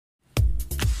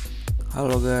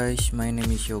Hello guys, my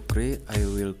name is Yokri. I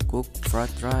will cook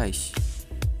fried rice,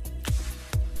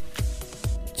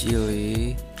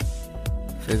 chili,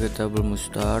 vegetable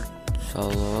mustard,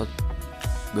 salad,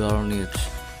 garnish.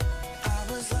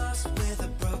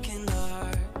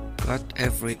 Cut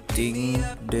everything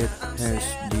that has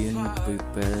been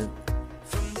prepared.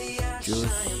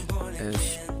 Choose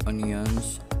as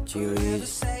onions,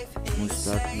 chilies,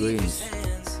 mustard greens.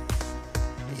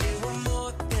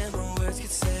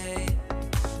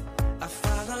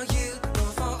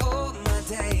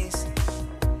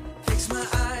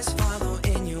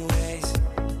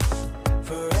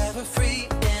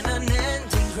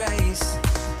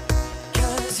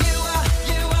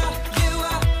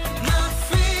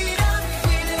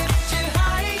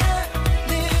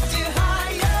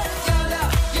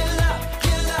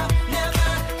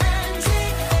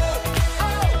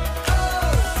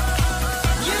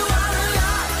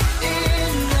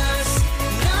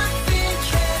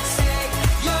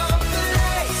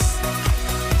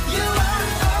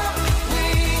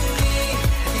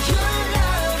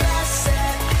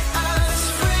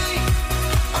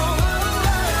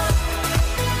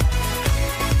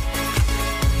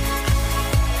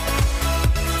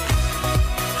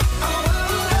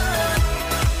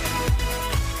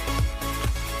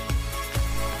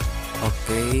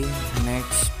 Okay,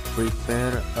 next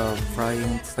prepare a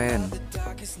frying pan.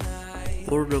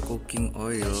 Pour the cooking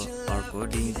oil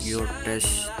according to your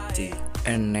taste.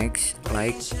 And next,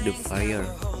 light the fire.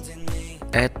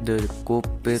 Add the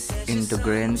cooked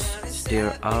ingredients.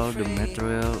 Stir all the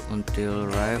material until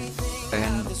ripe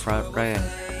and fragrant.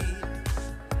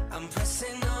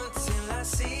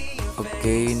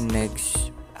 Okay,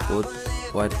 next put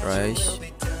white rice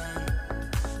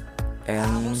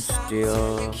and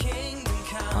stir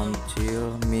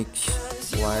until mix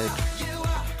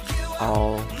with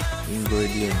all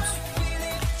ingredients.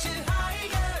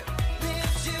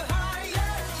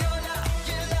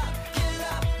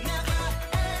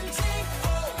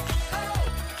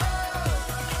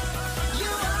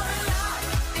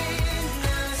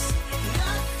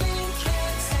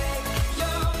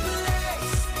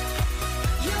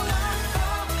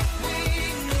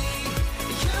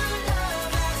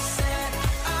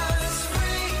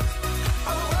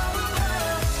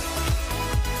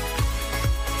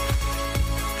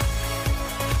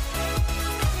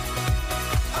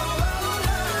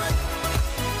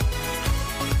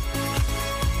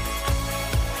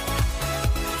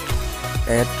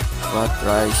 Add fried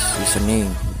rice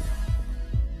seasoning.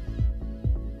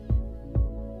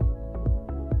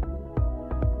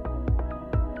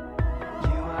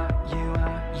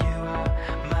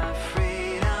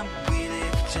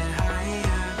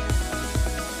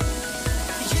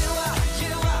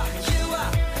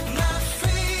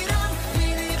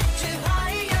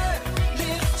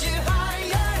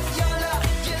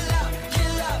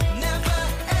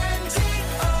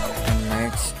 And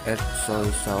next, add soy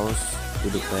sauce to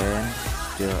the pan,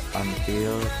 stir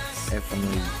until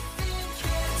evenly.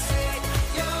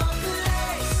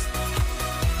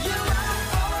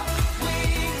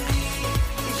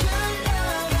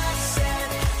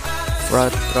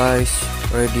 Fried rice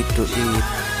ready to eat.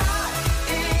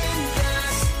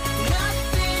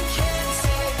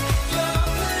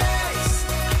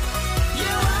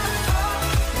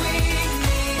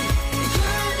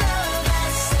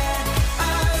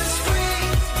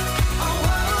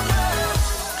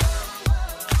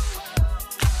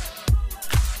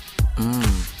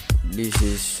 This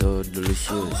is so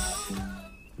delicious.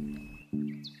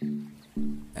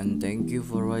 And thank you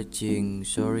for watching.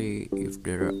 Sorry if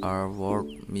there are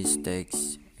word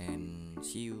mistakes, and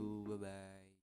see you.